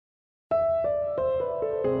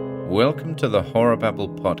Welcome to the Horror Babble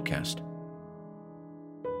podcast.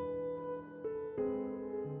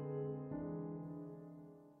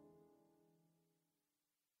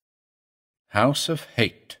 House of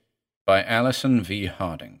Hate by Allison V.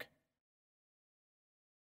 Harding.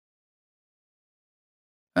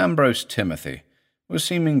 Ambrose Timothy was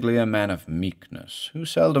seemingly a man of meekness, who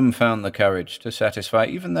seldom found the courage to satisfy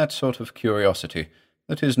even that sort of curiosity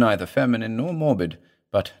that is neither feminine nor morbid,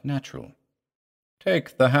 but natural.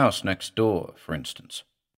 Take the house next door, for instance.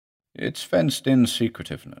 Its fenced-in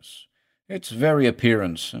secretiveness, its very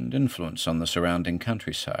appearance and influence on the surrounding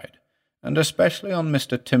countryside, and especially on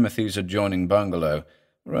Mr. Timothy's adjoining bungalow,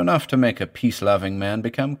 were enough to make a peace-loving man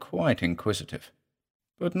become quite inquisitive.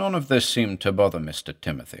 But none of this seemed to bother Mr.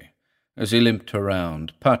 Timothy, as he limped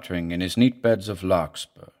around, puttering in his neat beds of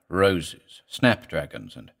larkspur, roses,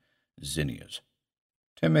 snapdragons, and zinnias.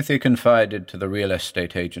 Timothy confided to the real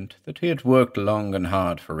estate agent that he had worked long and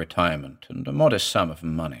hard for retirement and a modest sum of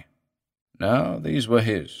money. Now these were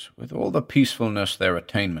his, with all the peacefulness their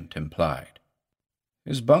attainment implied.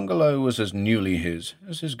 His bungalow was as newly his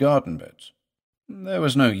as his garden beds. There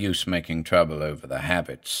was no use making trouble over the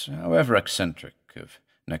habits, however eccentric, of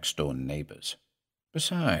next-door neighbors.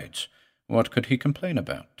 Besides, what could he complain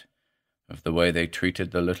about? Of the way they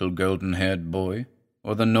treated the little golden-haired boy,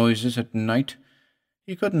 or the noises at night?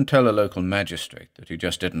 He couldn't tell a local magistrate that he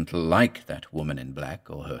just didn't like that woman in black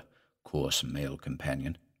or her coarse male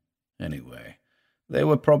companion. Anyway, they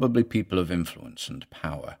were probably people of influence and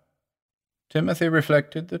power. Timothy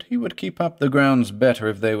reflected that he would keep up the grounds better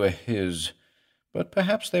if they were his, but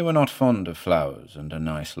perhaps they were not fond of flowers and a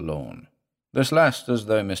nice lawn. This last as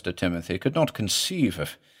though Mr. Timothy could not conceive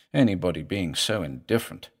of anybody being so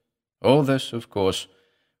indifferent. All this, of course,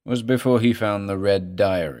 was before he found the red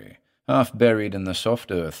diary, half buried in the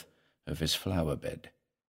soft earth of his flower bed.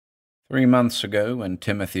 3 months ago, when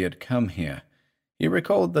Timothy had come here, he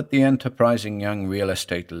recalled that the enterprising young real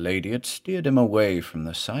estate lady had steered him away from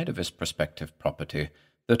the side of his prospective property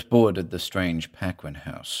that bordered the strange Paquin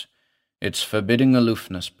house, its forbidding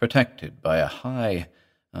aloofness protected by a high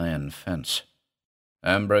iron fence.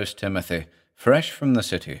 Ambrose Timothy, fresh from the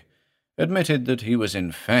city, admitted that he was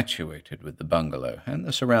infatuated with the bungalow and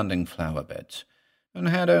the surrounding flower beds, and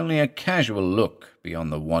had only a casual look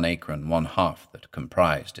beyond the 1 acre and 1/2 that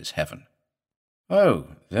comprised his heaven.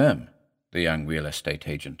 "Oh, them," the young real estate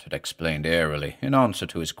agent had explained airily in answer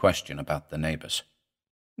to his question about the neighbors.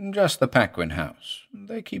 "Just the Paquin house.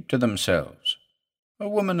 They keep to themselves. A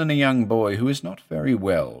woman and a young boy who is not very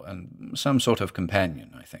well, and some sort of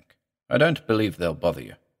companion, I think. I don't believe they'll bother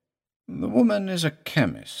you. The woman is a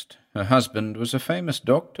chemist. Her husband was a famous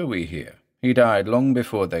doctor, we hear. He died long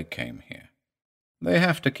before they came here. They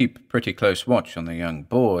have to keep pretty close watch on the young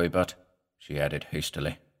boy, but," she added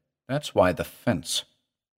hastily, "that's why the fence.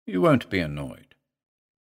 You won't be annoyed."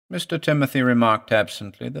 Mr. Timothy remarked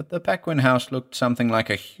absently that the Paquin house looked something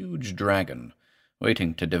like a huge dragon,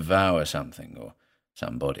 waiting to devour something or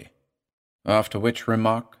somebody. After which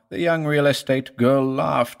remark, the young real estate girl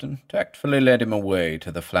laughed and tactfully led him away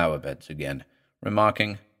to the flower beds again,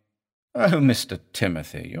 remarking, "Oh, Mr.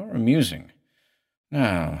 Timothy, you're amusing.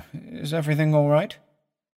 Now, is everything all right?"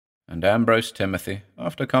 And Ambrose Timothy,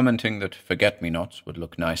 after commenting that forget-me-nots would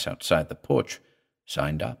look nice outside the porch,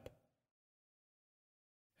 signed up.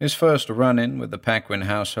 His first run-in with the Paquin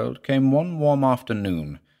household came one warm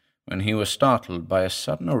afternoon, when he was startled by a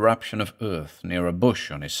sudden eruption of earth near a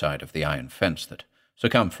bush on his side of the iron fence that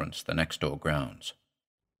circumferenced the next-door grounds.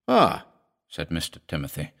 "Ah," said Mr.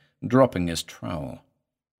 Timothy, dropping his trowel.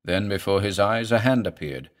 Then before his eyes a hand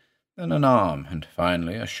appeared, then an arm, and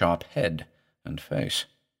finally a sharp head and face.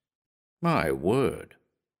 "My word,"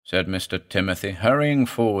 said Mr. Timothy, hurrying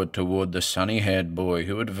forward toward the sunny-haired boy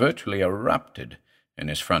who had virtually erupted in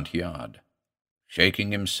his front yard.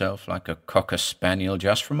 Shaking himself like a cocker-spaniel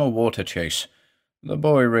just from a water chase, the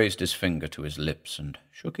boy raised his finger to his lips and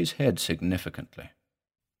shook his head significantly.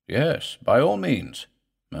 "Yes, by all means,"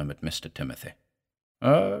 murmured Mr. Timothy.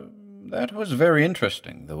 That was very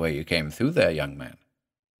interesting, the way you came through there, young man."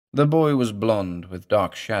 The boy was blond, with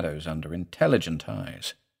dark shadows under intelligent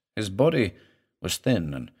eyes. His body was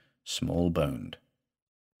thin and small-boned.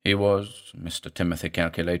 He was, Mr. Timothy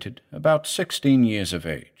calculated, about 16 years of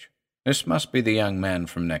age. This must be the young man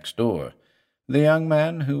from next door, the young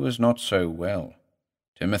man who was not so well.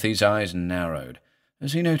 Timothy's eyes narrowed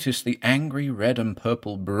as he noticed the angry red and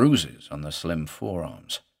purple bruises on the slim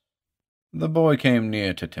forearms. The boy came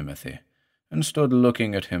near to Timothy and stood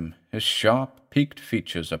looking at him, his sharp, peaked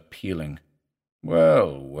features appealing.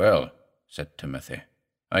 "Well, well," said Timothy,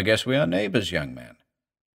 "I guess we are neighbors, young man."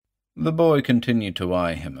 The boy continued to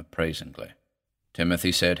eye him appraisingly.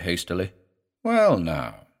 Timothy said hastily. "Well,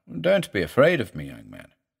 now, don't be afraid of me, young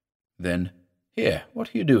man." Then, "Here,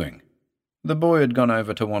 what are you doing?" The boy had gone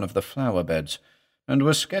over to one of the flower beds and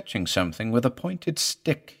was sketching something with a pointed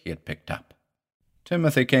stick he had picked up.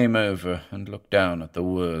 Timothy came over and looked down at the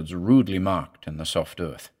words rudely marked in the soft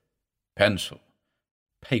earth. Pencil.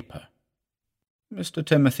 Paper. Mr.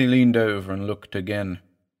 Timothy leaned over and looked again.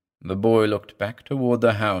 The boy looked back toward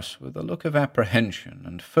the house with a look of apprehension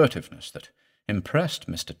and furtiveness that impressed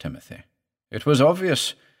Mr. Timothy. It was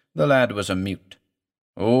obvious the lad was a mute.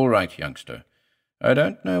 "All right, youngster. I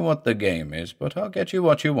don't know what the game is, but I'll get you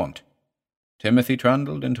what you want." Timothy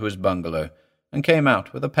trundled into his bungalow and came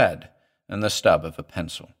out with a pad and the stub of a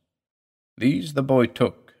pencil. These the boy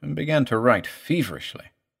took and began to write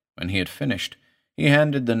feverishly. When he had finished, he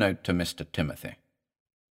handed the note to Mr. Timothy.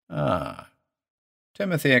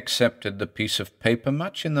 Timothy accepted the piece of paper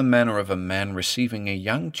much in the manner of a man receiving a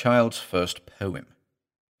young child's first poem.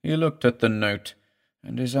 He looked at the note,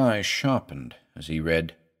 and his eyes sharpened as he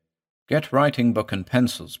read, "Get writing book and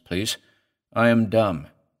pencils, please. I am dumb.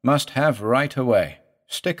 Must have right away.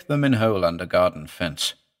 Stick them in hole under garden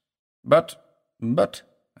fence." But,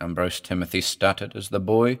 Ambrose Timothy stuttered as the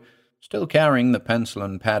boy, still carrying the pencil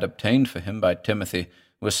and pad obtained for him by Timothy,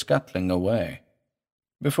 was scuttling away.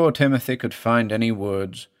 Before Timothy could find any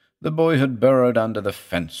words, the boy had burrowed under the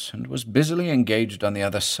fence and was busily engaged on the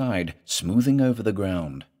other side, smoothing over the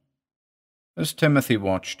ground. As Timothy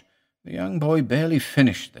watched, the young boy barely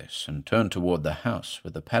finished this and turned toward the house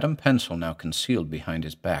with the pad and pencil now concealed behind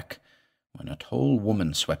his back, when a tall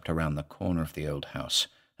woman swept around the corner of the old house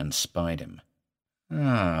and spied him.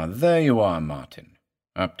 There you are, Martin.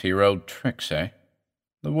 Up to your old tricks, eh?"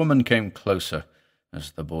 The woman came closer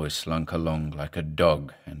as the boy slunk along like a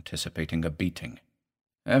dog anticipating a beating.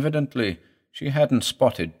 Evidently, she hadn't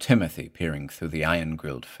spotted Timothy peering through the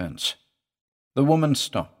iron-grilled fence. The woman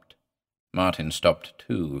stopped. Martin stopped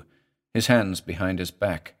too, his hands behind his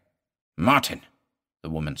back. "Martin!" the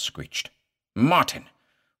woman screeched. "Martin!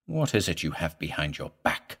 What is it you have behind your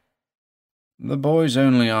back?" The boy's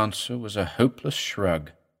only answer was a hopeless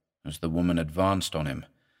shrug. As the woman advanced on him,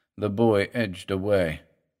 the boy edged away.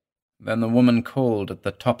 Then the woman called at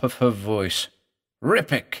the top of her voice,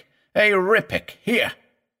 "Rippick! Hey, Rippick, here!"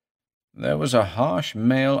 There was a harsh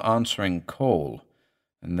male answering call,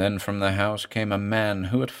 and then from the house came a man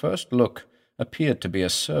who at first look appeared to be a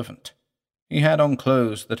servant. He had on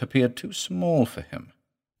clothes that appeared too small for him.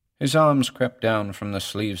 His arms crept down from the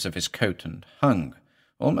sleeves of his coat and hung,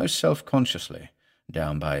 almost self-consciously,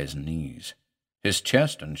 down by his knees. His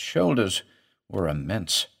chest and shoulders were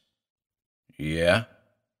immense. "Yeah?"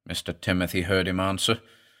 Mr. Timothy heard him answer.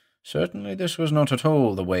 Certainly this was not at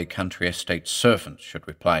all the way country estate servants should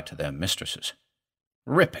reply to their mistresses.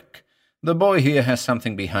 "Rippick, the boy here has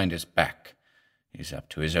something behind his back. He's up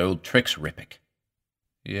to his old tricks, Rippick."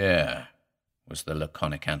 "Yeah," was the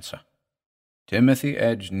laconic answer. Timothy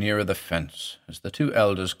edged nearer the fence as the two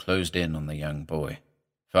elders closed in on the young boy.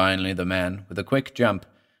 Finally the man, with a quick jump,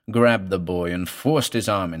 grabbed the boy and forced his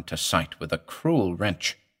arm into sight with a cruel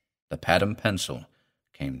wrench. The pad and pencil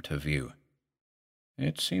came to view.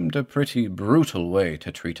 It seemed a pretty brutal way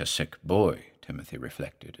to treat a sick boy, Timothy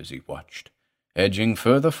reflected as he watched, edging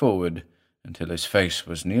further forward until his face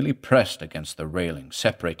was nearly pressed against the railing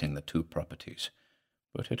separating the two properties.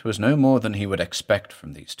 But it was no more than he would expect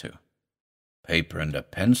from these two. "Paper and a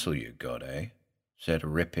pencil you got, eh?" said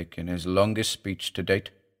Rippick in his longest speech to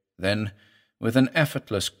date. Then, with an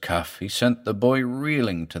effortless cuff, he sent the boy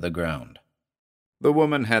reeling to the ground. The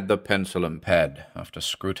woman had the pencil and pad after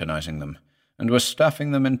scrutinizing them, and was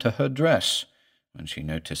stuffing them into her dress when she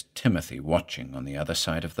noticed Timothy watching on the other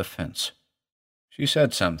side of the fence. She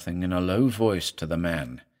said something in a low voice to the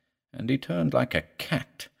man, and he turned like a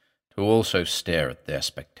cat to also stare at their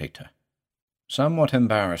spectator. Somewhat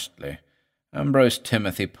embarrassedly, Ambrose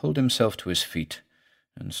Timothy pulled himself to his feet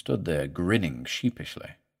and stood there grinning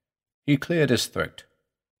sheepishly. He cleared his throat.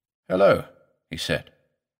 "Hello," he said.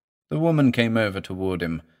 The woman came over toward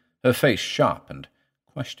him, her face sharp and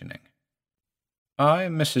questioning.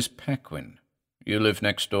 "I'm Mrs. Paquin. You live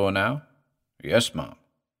next door now?" "Yes, ma'am."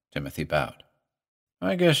 Timothy bowed.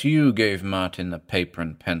 "I guess you gave Martin the paper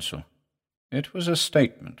and pencil." It was a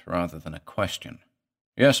statement rather than a question.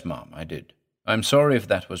 "Yes, ma'am, I did. I'm sorry if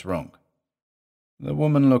that was wrong." The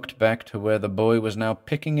woman looked back to where the boy was now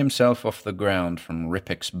picking himself off the ground from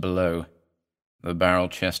Rippick's blow. The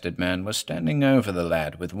barrel-chested man was standing over the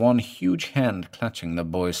lad with one huge hand clutching the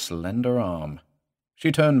boy's slender arm.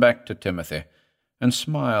 She turned back to Timothy and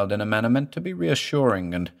smiled in a manner meant to be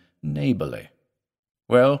reassuring and neighborly.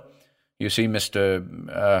 "Well, you see,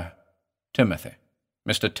 Mr. Timothy.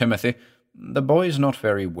 Mr. Timothy, The boy's not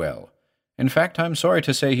very well. In fact, I'm sorry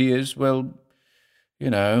to say he is, well, you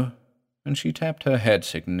know," and she tapped her head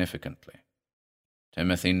significantly.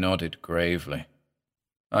 Timothy nodded gravely.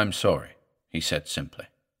 "I'm sorry," he said simply.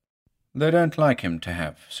 "They don't like him to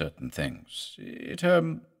have certain things. It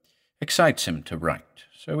excites him to write,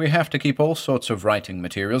 so we have to keep all sorts of writing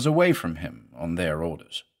materials away from him on their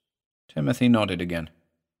orders." Timothy nodded again.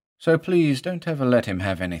 "So please don't ever let him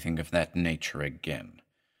have anything of that nature again.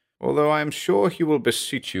 Although I am sure he will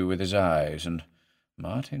beseech you with his eyes, and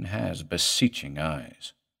Martin has beseeching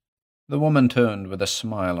eyes." The woman turned with a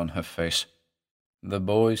smile on her face. The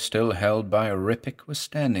boy, still held by Rippick, was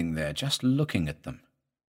standing there, just looking at them.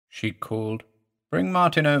 She called, "Bring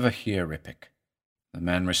Martin over here, Rippick." The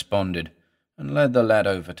man responded, and led the lad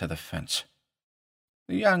over to the fence.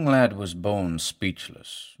 "The young lad was born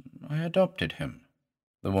speechless. I adopted him,"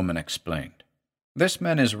 the woman explained. "This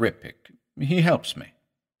man is Rippick. He helps me."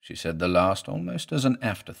 She said the last almost as an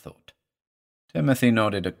afterthought. Timothy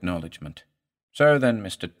nodded acknowledgment. "So then,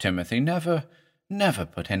 Mr. Timothy, never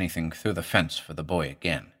put anything through the fence for the boy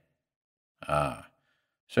again." Ah,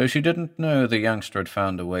 so she didn't know the youngster had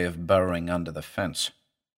found a way of burrowing under the fence.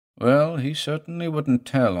 Well, he certainly wouldn't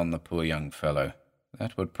tell on the poor young fellow.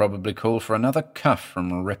 That would probably call for another cuff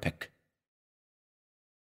from Rippick.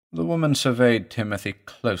 The woman surveyed Timothy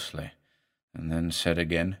closely, and then said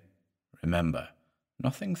again, "Remember,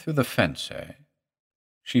 nothing through the fence, eh?"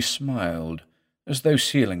 She smiled, as though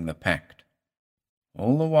sealing the pact.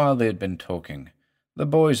 All the while they had been talking, the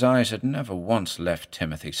boy's eyes had never once left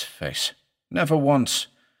Timothy's face. Never once,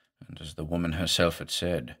 and as the woman herself had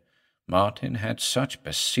said, Martin had such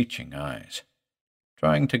beseeching eyes.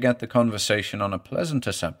 Trying to get the conversation on a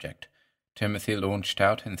pleasanter subject, Timothy launched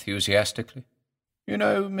out enthusiastically. "You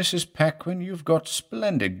know, Mrs. Paquin, you've got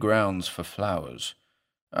splendid grounds for flowers.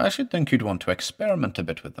 I should think you'd want to experiment a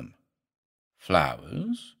bit with them."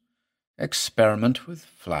 "Flowers? Experiment with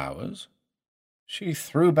flowers?" She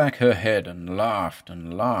threw back her head and laughed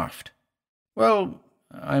and laughed. "Well,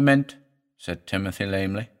 I meant," said Timothy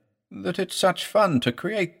lamely, "that it's such fun to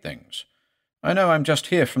create things. I know I'm just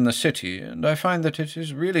here from the city, and I find that it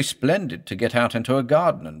is really splendid to get out into a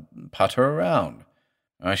garden and putter around.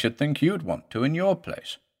 I should think you'd want to in your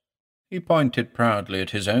place." He pointed proudly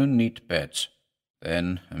at his own neat beds.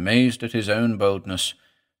 Then, amazed at his own boldness,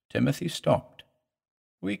 Timothy stopped.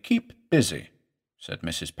 "We keep busy," said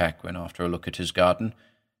Mrs. Paquin after a look at his garden,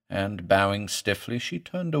 and, bowing stiffly, she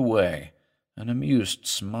turned away, an amused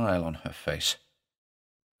smile on her face.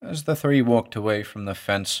 As the three walked away from the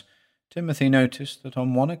fence, Timothy noticed that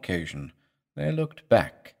on one occasion they looked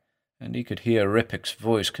back, and he could hear Rippick's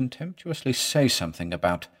voice contemptuously say something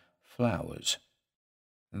about flowers.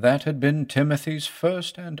 That had been Timothy's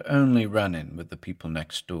first and only run-in with the people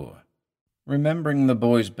next door. Remembering the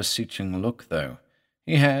boy's beseeching look, though,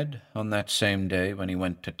 he had, on that same day when he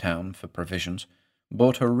went to town for provisions,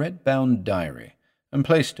 bought a red-bound diary and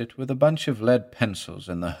placed it with a bunch of lead pencils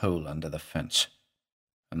in the hole under the fence.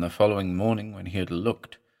 And the following morning, when he had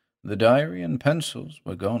looked, the diary and pencils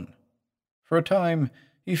were gone. For a time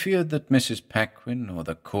he feared that Mrs. Paquin or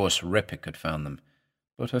the coarse Rippick had found them,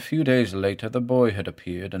 but a few days later the boy had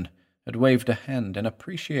appeared and had waved a hand in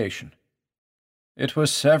appreciation. It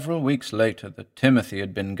was several weeks later that Timothy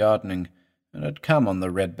had been gardening and had come on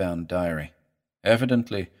the red-bound diary.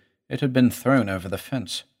 Evidently it had been thrown over the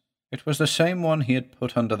fence. It was the same one he had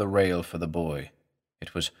put under the rail for the boy.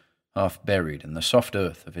 It was half buried in the soft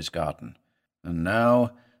earth of his garden, and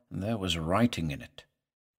now there was writing in it.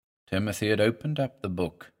 Timothy had opened up the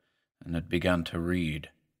book and had begun to read.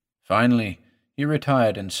 Finally, he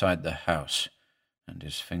retired inside the house, and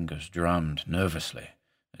his fingers drummed nervously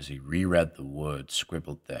as he reread the words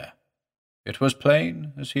scribbled there. It was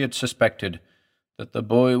plain, as he had suspected, that the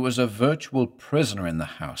boy was a virtual prisoner in the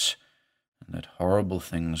house, and that horrible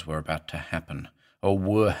things were about to happen, or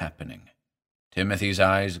were happening. Timothy's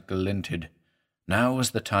eyes glinted. Now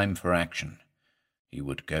was the time for action. He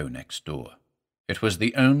would go next door. It was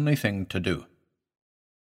the only thing to do.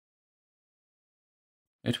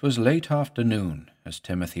 It was late afternoon as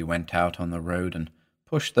Timothy went out on the road and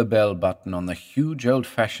pushed the bell button on the huge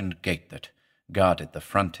old-fashioned gate that guarded the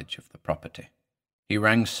frontage of the property. He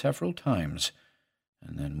rang several times,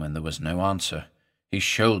 and then when there was no answer, he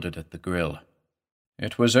shouldered at the grill.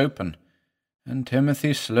 It was open, and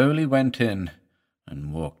Timothy slowly went in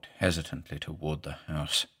and walked hesitantly toward the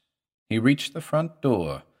house. He reached the front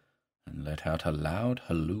door and let out a loud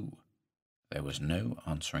halloo. There was no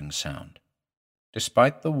answering sound.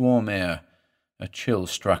 Despite the warm air, a chill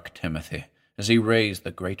struck Timothy as he raised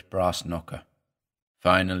the great brass knocker.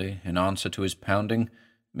 Finally, in answer to his pounding,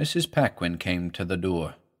 Mrs. Paquin came to the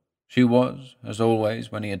door. She was, as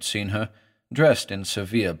always when he had seen her, dressed in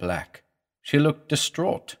severe black. She looked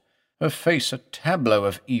distraught, her face a tableau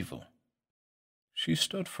of evil. She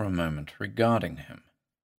stood for a moment regarding him.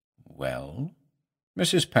 "Well?"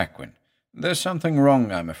 "Mrs. Paquin, there's something wrong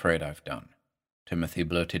I'm afraid I've done," Timothy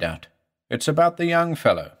blurted out. "It's about the young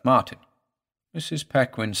fellow, Martin." Mrs.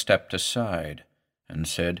 Paquin stepped aside and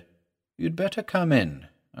said, "You'd better come in.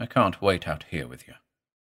 I can't wait out here with you."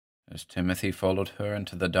 As Timothy followed her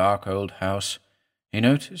into the dark old house, he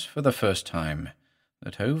noticed for the first time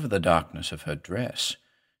that over the darkness of her dress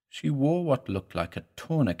she wore what looked like a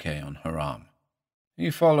tourniquet on her arm. He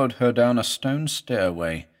followed her down a stone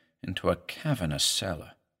stairway into a cavernous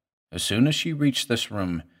cellar. As soon as she reached this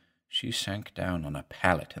room, she sank down on a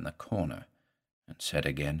pallet in the corner and said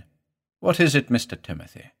again, "What is it, Mr.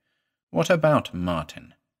 Timothy? What about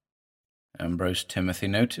Martin?" Ambrose Timothy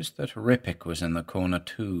noticed that Rippick was in the corner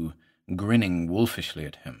too, grinning wolfishly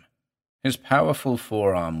at him. His powerful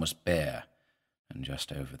forearm was bare, and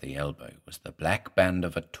just over the elbow was the black band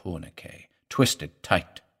of a tourniquet, twisted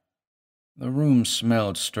tight. The room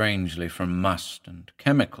smelled strangely from must and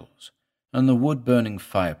chemicals, and the wood-burning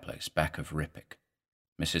fireplace back of Rippick.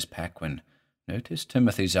 Mrs. Paquin noticed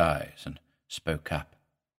Timothy's eyes and spoke up.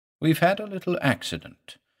 "We've had a little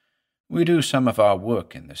accident. We do some of our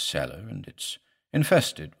work in this cellar, and it's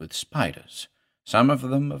infested with spiders, some of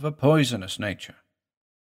them of a poisonous nature.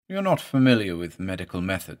 You're not familiar with medical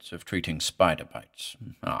methods of treating spider bites?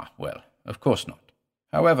 Ah, well, of course not.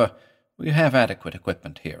 However, we have adequate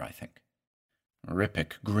equipment here, I think."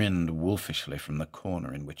 Rippick grinned wolfishly from the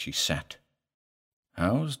corner in which he sat.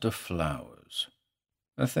 "How's the flowers?"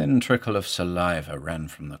 A thin trickle of saliva ran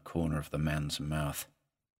from the corner of the man's mouth.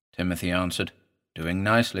 Timothy answered, "Doing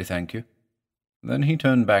nicely, thank you." Then he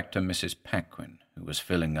turned back to Mrs. Paquin, who was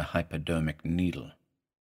filling a hypodermic needle.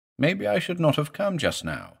 "Maybe I should not have come just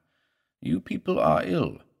now. You people are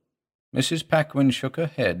ill." Mrs. Paquin shook her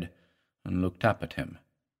head and looked up at him.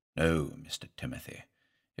 "No, Mr. Timothy.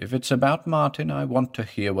 If it's about Martin, I want to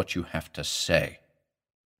hear what you have to say."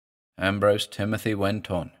 Ambrose Timothy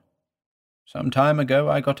went on. "Some time ago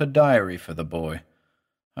I got a diary for the boy.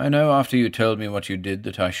 I know after you told me what you did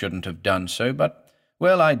that I shouldn't have done so, but,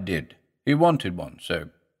 well, I did. He wanted one, so—"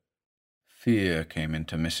 Fear came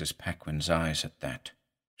into Mrs. Paquin's eyes at that.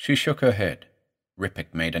 She shook her head.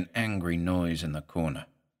 Rippick made an angry noise in the corner.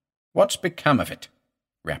 "What's become of it?"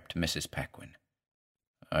 rapped Mrs. Paquin.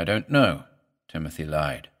 "I don't know," Timothy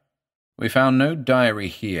lied. "We found no diary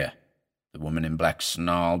here," the woman in black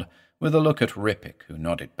snarled, with a look at Rippick, who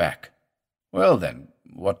nodded back. "Well then,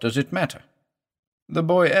 what does it matter?" "The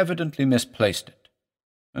boy evidently misplaced it,"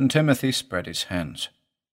 and Timothy spread his hands.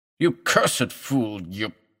 "You cursed fool,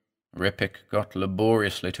 you—" Rippick got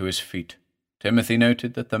laboriously to his feet. Timothy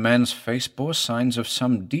noted that the man's face bore signs of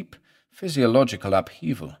some deep physiological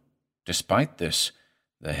upheaval. Despite this,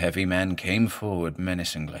 the heavy man came forward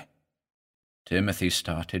menacingly. Timothy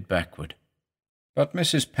started backward. But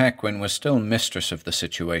Mrs. Paquin was still mistress of the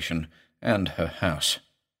situation and her house.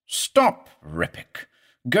 "Stop, Rippick!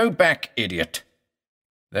 Go back, idiot!"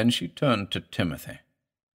 Then she turned to Timothy.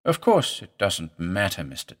 "Of course it doesn't matter,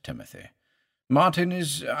 Mr. Timothy. Martin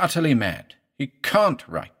is utterly mad. He can't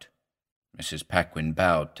write." Mrs. Paquin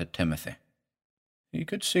bowed to Timothy. He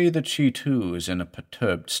could see that she too was in a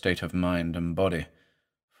perturbed state of mind and body,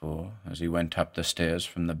 for, as he went up the stairs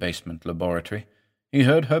from the basement laboratory, he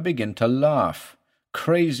heard her begin to laugh,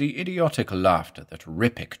 crazy, idiotic laughter that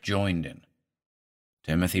Rippick joined in.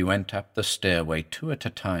 Timothy went up the stairway 2 at a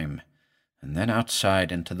time, and then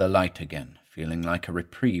outside into the light again, feeling like a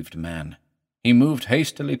reprieved man. He moved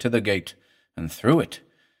hastily to the gate, and through it,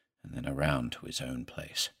 and then around to his own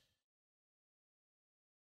place.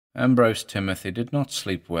 Ambrose Timothy did not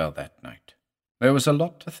sleep well that night. There was a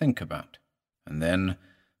lot to think about, and then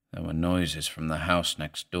there were noises from the house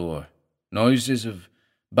next door, noises of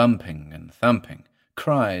bumping and thumping,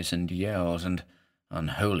 cries and yells, and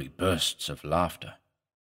unholy bursts of laughter.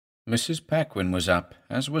 Mrs. Paquin was up,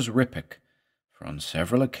 as was Rippick, for on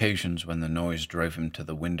several occasions when the noise drove him to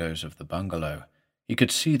the windows of the bungalow, he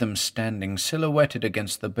could see them standing silhouetted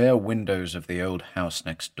against the bare windows of the old house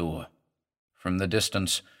next door. From the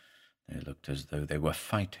distance, they looked as though they were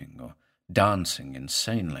fighting or dancing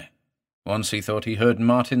insanely. Once he thought he heard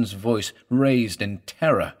Martin's voice raised in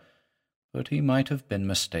terror, but he might have been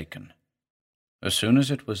mistaken. As soon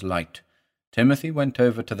as it was light, Timothy went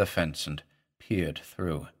over to the fence and peered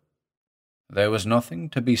through. There was nothing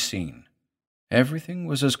to be seen. Everything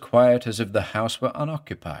was as quiet as if the house were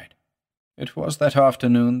unoccupied. It was that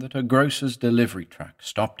afternoon that a grocer's delivery truck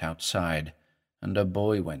stopped outside, and a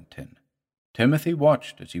boy went in. Timothy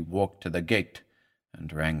watched as he walked to the gate,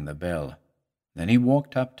 and rang the bell. Then he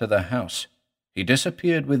walked up to the house. He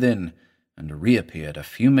disappeared within and reappeared a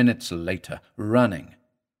few minutes later, running.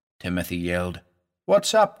 Timothy yelled,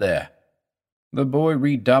 "What's up there?" The boy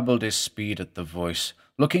redoubled his speed at the voice,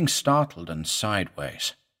 looking startled and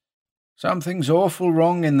sideways. "Something's awful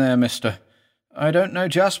wrong in there, mister. I don't know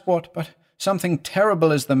just what, but something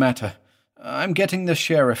terrible is the matter. I'm getting the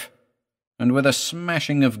sheriff." And with a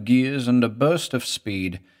smashing of gears and a burst of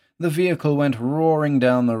speed, the vehicle went roaring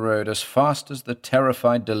down the road as fast as the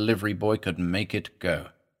terrified delivery boy could make it go.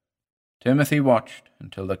 Timothy watched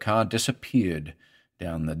until the car disappeared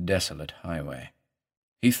down the desolate highway.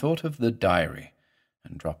 He thought of the diary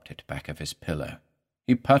and dropped it back of his pillow.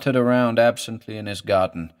 He puttered around absently in his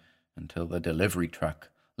garden until the delivery truck,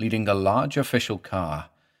 leading a large official car,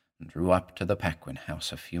 drew up to the Paquin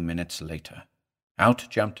house a few minutes later. Out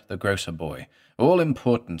jumped the grocer boy, all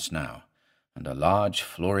importance now, and a large,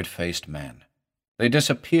 florid-faced man. They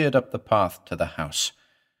disappeared up the path to the house.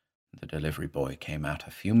 The delivery boy came out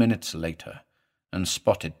a few minutes later and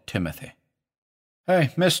spotted Timothy.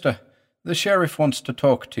 "Hey, mister, the sheriff wants to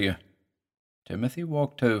talk to you." Timothy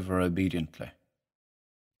walked over obediently.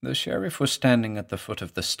 The sheriff was standing at the foot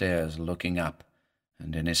of the stairs looking up,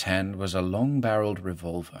 and in his hand was a long-barreled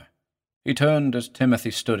revolver. He turned as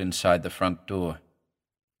Timothy stood inside the front door.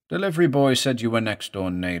 "Delivery boy said you were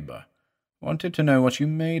next-door neighbor. Wanted to know what you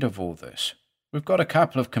made of all this. We've got a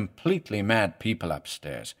couple of completely mad people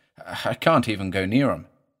upstairs. I can't even go near 'em.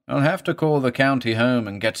 I'll have to call the county home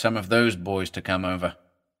and get some of those boys to come over."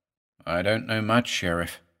 "I don't know much,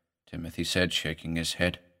 Sheriff," Timothy said, shaking his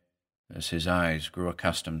head. As his eyes grew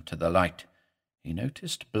accustomed to the light, he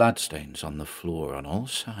noticed bloodstains on the floor on all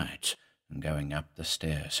sides and going up the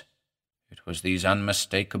stairs. It was these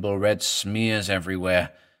unmistakable red smears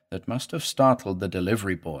everywhere that must have startled the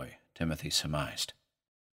delivery boy, Timothy surmised.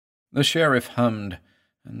 The sheriff hummed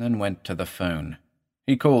and then went to the phone.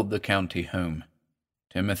 He called the county home.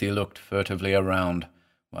 Timothy looked furtively around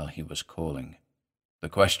while he was calling. The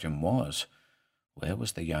question was, where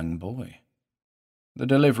was the young boy? The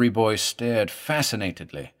delivery boy stared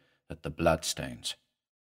fascinatedly at the bloodstains.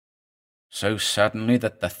 So suddenly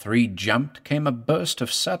that the three jumped came a burst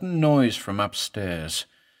of sudden noise from upstairs,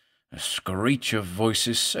 a screech of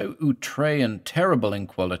voices so outre and terrible in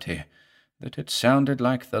quality that it sounded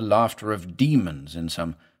like the laughter of demons in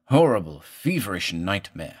some horrible, feverish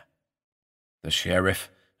nightmare. The sheriff,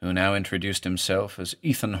 who now introduced himself as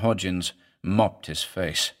Ethan Hodgins, mopped his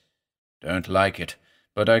face. "Don't like it,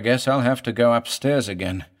 but I guess I'll have to go upstairs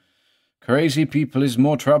again. Crazy people is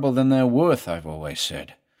more trouble than they're worth, I've always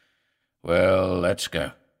said. Well, let's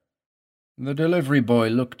go." The delivery boy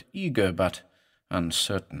looked eager but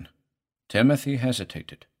uncertain. Timothy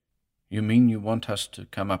hesitated. "You mean you want us to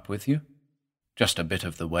come up with you?" "Just a bit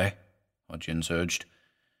of the way," Hodgins urged.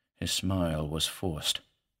 His smile was forced.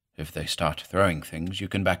 "If they start throwing things, you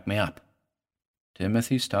can back me up."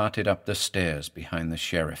 Timothy started up the stairs behind the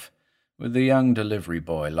sheriff, with the young delivery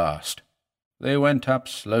boy last. They went up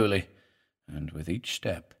slowly, and with each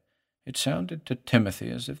step it sounded to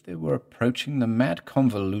Timothy as if they were approaching the mad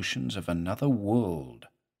convolutions of another world.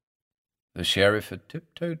 The sheriff had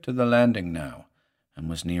tiptoed to the landing now, and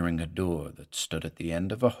was nearing a door that stood at the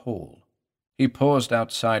end of a hall. He paused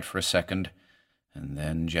outside for a second, and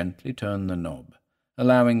then gently turned the knob,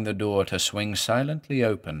 allowing the door to swing silently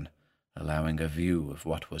open, allowing a view of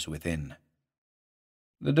what was within.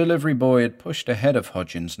 The delivery boy had pushed ahead of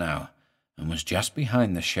Hodgins now, and was just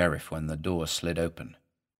behind the sheriff when the door slid open.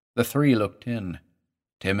 The three looked in.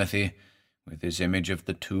 Timothy, with his image of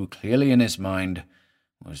the two clearly in his mind,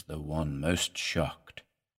 was the one most shocked.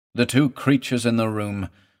 The two creatures in the room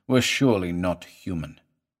were surely not human.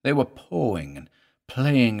 They were pawing and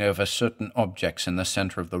playing over certain objects in the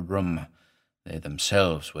center of the room. They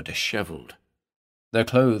themselves were disheveled, their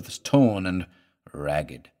clothes torn and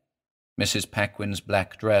ragged. Mrs. Paquin's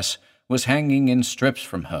black dress was hanging in strips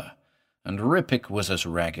from her, and Rippick was as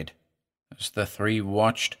ragged. As the three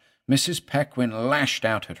watched, Mrs. Paquin lashed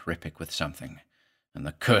out at Rippick with something, and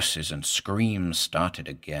the curses and screams started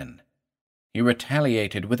again. He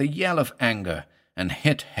retaliated with a yell of anger and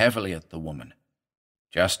hit heavily at the woman.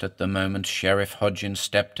 Just at the moment Sheriff Hodgins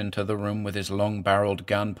stepped into the room with his long-barreled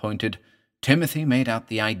gun pointed, Timothy made out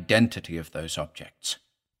the identity of those objects.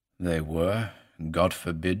 They were, God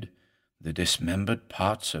forbid, the dismembered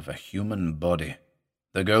parts of a human body.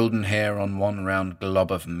 The golden hair on one round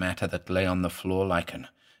glob of matter that lay on the floor like an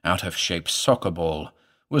out-of-shape soccer ball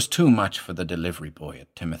was too much for the delivery boy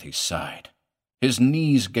at Timothy's side. His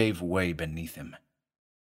knees gave way beneath him.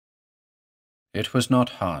 It was not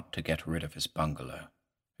hard to get rid of his bungalow.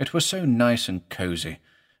 It was so nice and cozy,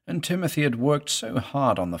 and Timothy had worked so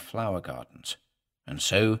hard on the flower gardens. And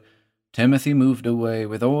so Timothy moved away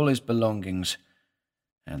with all his belongings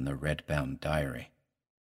and the red-bound diary.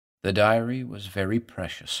 The diary was very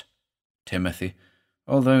precious. Timothy,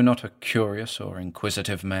 although not a curious or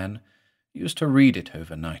inquisitive man, used to read it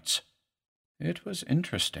over nights. It was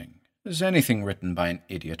interesting, as anything written by an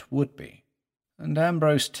idiot would be. And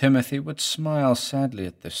Ambrose Timothy would smile sadly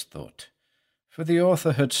at this thought, for the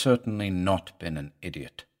author had certainly not been an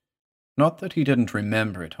idiot. Not that he didn't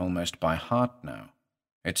remember it almost by heart now.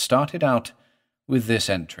 It started out with this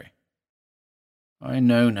entry. I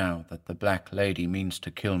know now that the Black Lady means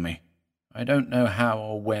to kill me. I don't know how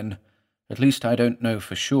or when. At least I don't know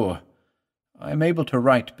for sure. I am able to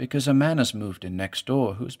write because a man has moved in next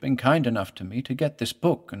door who has been kind enough to me to get this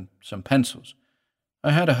book and some pencils.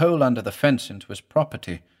 I had a hole under the fence into his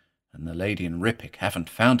property, and the lady and Rippick haven't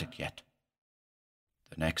found it yet.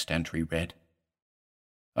 The next entry read,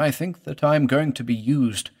 I think that I am going to be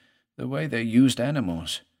used the way they used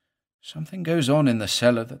animals. Something goes on in the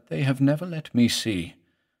cellar that they have never let me see.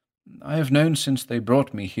 I have known since they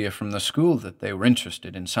brought me here from the school that they were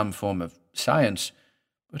interested in some form of science,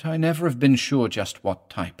 but I never have been sure just what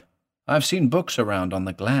type. I've seen books around on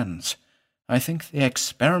the glands. I think they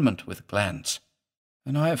experiment with glands.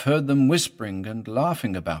 And I have heard them whispering and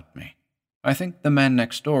laughing about me. I think the man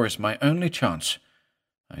next door is my only chance.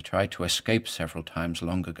 I tried to escape several times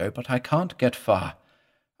long ago, but I can't get far.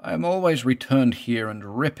 I am always returned here, and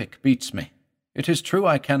Rippick beats me. It is true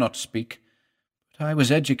I cannot speak, but I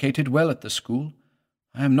was educated well at the school.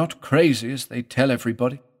 I am not crazy, as they tell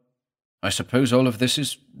everybody. I suppose all of this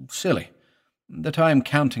is silly, that I am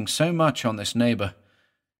counting so much on this neighbour.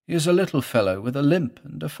 He is a little fellow with a limp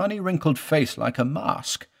and a funny wrinkled face like a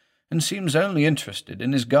mask, and seems only interested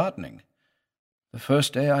in his gardening. The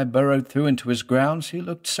first day I burrowed through into his grounds he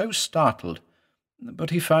looked so startled, but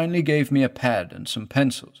he finally gave me a pad and some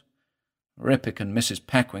pencils. Rippick and Mrs.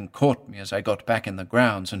 Paquin caught me as I got back in the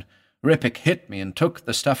grounds, and Rippick hit me and took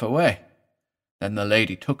the stuff away. Then the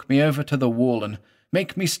lady took me over to the wall and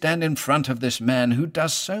make me stand in front of this man who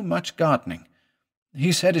does so much gardening.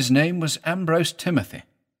 He said his name was Ambrose Timothy.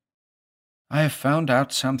 I have found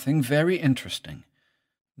out something very interesting.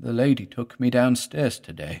 The lady took me downstairs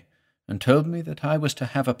today and told me that I was to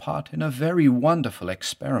have a part in a very wonderful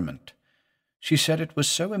experiment. She said it was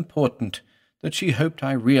so important that she hoped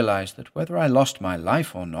I realized that whether I lost my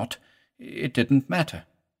life or not, it didn't matter.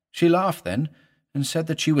 She laughed then and said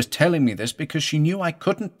that she was telling me this because she knew I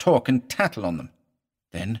couldn't talk and tattle on them.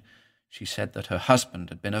 Then she said that her husband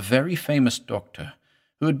had been a very famous doctor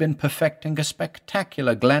who had been perfecting a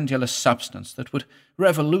spectacular glandular substance that would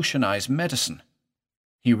revolutionize medicine.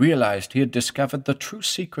 He realized he had discovered the true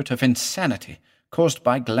secret of insanity caused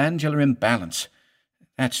by glandular imbalance.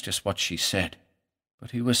 That's just what she said.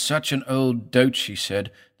 But he was such an old dote, she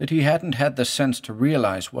said, that he hadn't had the sense to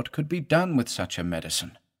realize what could be done with such a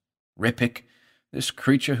medicine. Rippick, this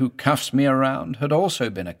creature who cuffs me around, had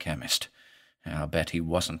also been a chemist. I'll bet he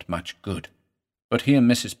wasn't much good. But he and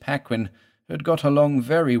Mrs. Paquin had got along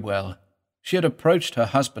very well. She had approached her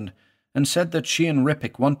husband and said that she and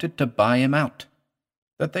Rippick wanted to buy him out,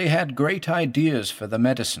 that they had great ideas for the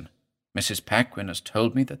medicine. Mrs. Paquin has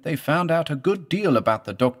told me that they found out a good deal about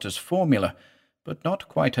the doctor's formula, but not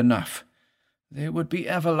quite enough. They would be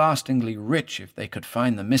everlastingly rich if they could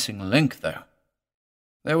find the missing link, though.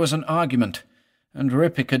 There was an argument, and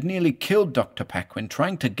Rippick had nearly killed Dr. Paquin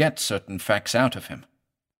trying to get certain facts out of him.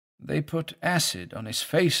 They put acid on his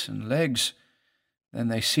face and legs. Then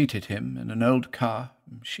they seated him in an old car.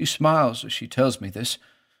 She smiles as she tells me this,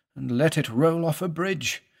 and let it roll off a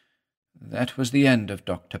bridge. That was the end of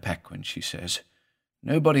Dr. Paquin, she says.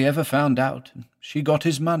 Nobody ever found out, and she got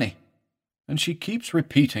his money. And she keeps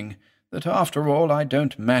repeating that after all I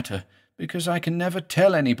don't matter, because I can never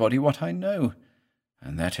tell anybody what I know.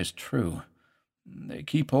 And that is true. They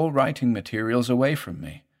keep all writing materials away from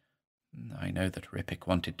me. I know that Rippick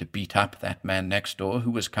wanted to beat up that man next door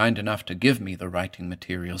who was kind enough to give me the writing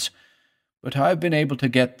materials, but I've been able to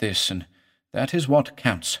get this, and that is what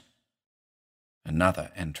counts.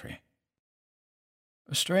 Another entry.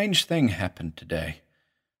 A strange thing happened today.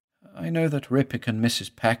 I know that Rippick and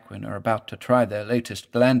Mrs. Paquin are about to try their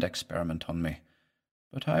latest gland experiment on me,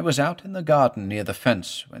 but I was out in the garden near the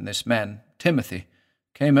fence when this man, Timothy,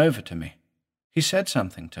 came over to me. He said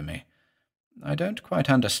something to me. I don't quite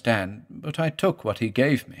understand, but I took what he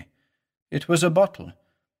gave me. It was a bottle.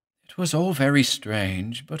 It was all very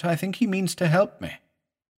strange, but I think he means to help me.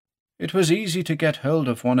 It was easy to get hold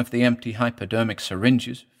of one of the empty hypodermic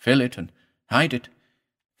syringes, fill it, and hide it.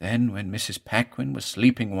 Then, when Mrs. Paquin was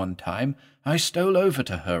sleeping one time, I stole over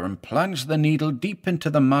to her and plunged the needle deep into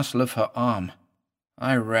the muscle of her arm.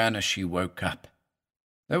 I ran as she woke up.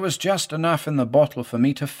 There was just enough in the bottle for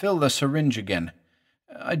me to fill the syringe again.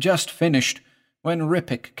 I just finished when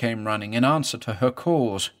Rippick came running in answer to her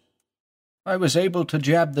calls. I was able to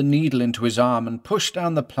jab the needle into his arm and push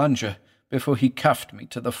down the plunger before he cuffed me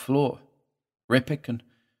to the floor. Rippick and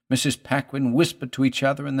Mrs. Paquin whispered to each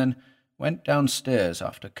other and then went downstairs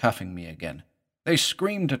after cuffing me again. They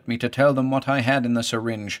screamed at me to tell them what I had in the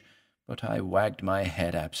syringe, but I wagged my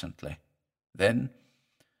head absently. Then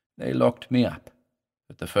they locked me up.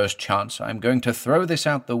 At the first chance, I am going to throw this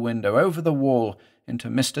out the window, over the wall, into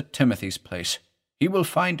Mr. Timothy's place. He will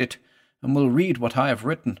find it, and will read what I have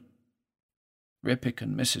written. Rippick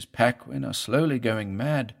and Mrs. Paquin are slowly going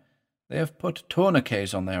mad. They have put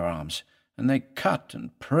tourniquets on their arms, and they cut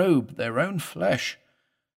and probe their own flesh.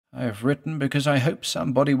 I have written because I hope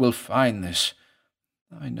somebody will find this.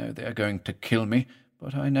 I know they are going to kill me,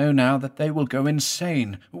 but I know now that they will go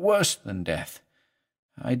insane, worse than death.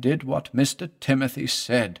 I did what Mr. Timothy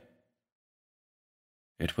said."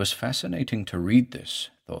 It was fascinating to read this,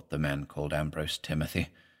 thought the man called Ambrose Timothy,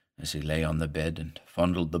 as he lay on the bed and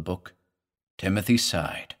fondled the book. Timothy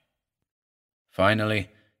sighed. Finally,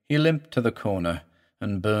 he limped to the corner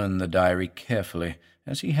and burned the diary carefully,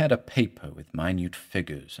 as he had a paper with minute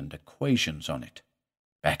figures and equations on it.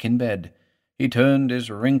 Back in bed, he turned his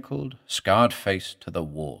wrinkled, scarred face to the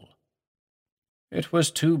wall. It was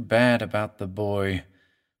too bad about the boy,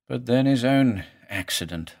 but then his own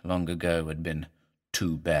accident long ago had been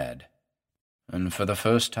too bad. And for the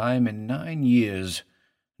first time in 9 years,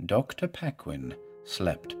 Dr. Paquin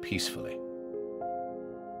slept peacefully.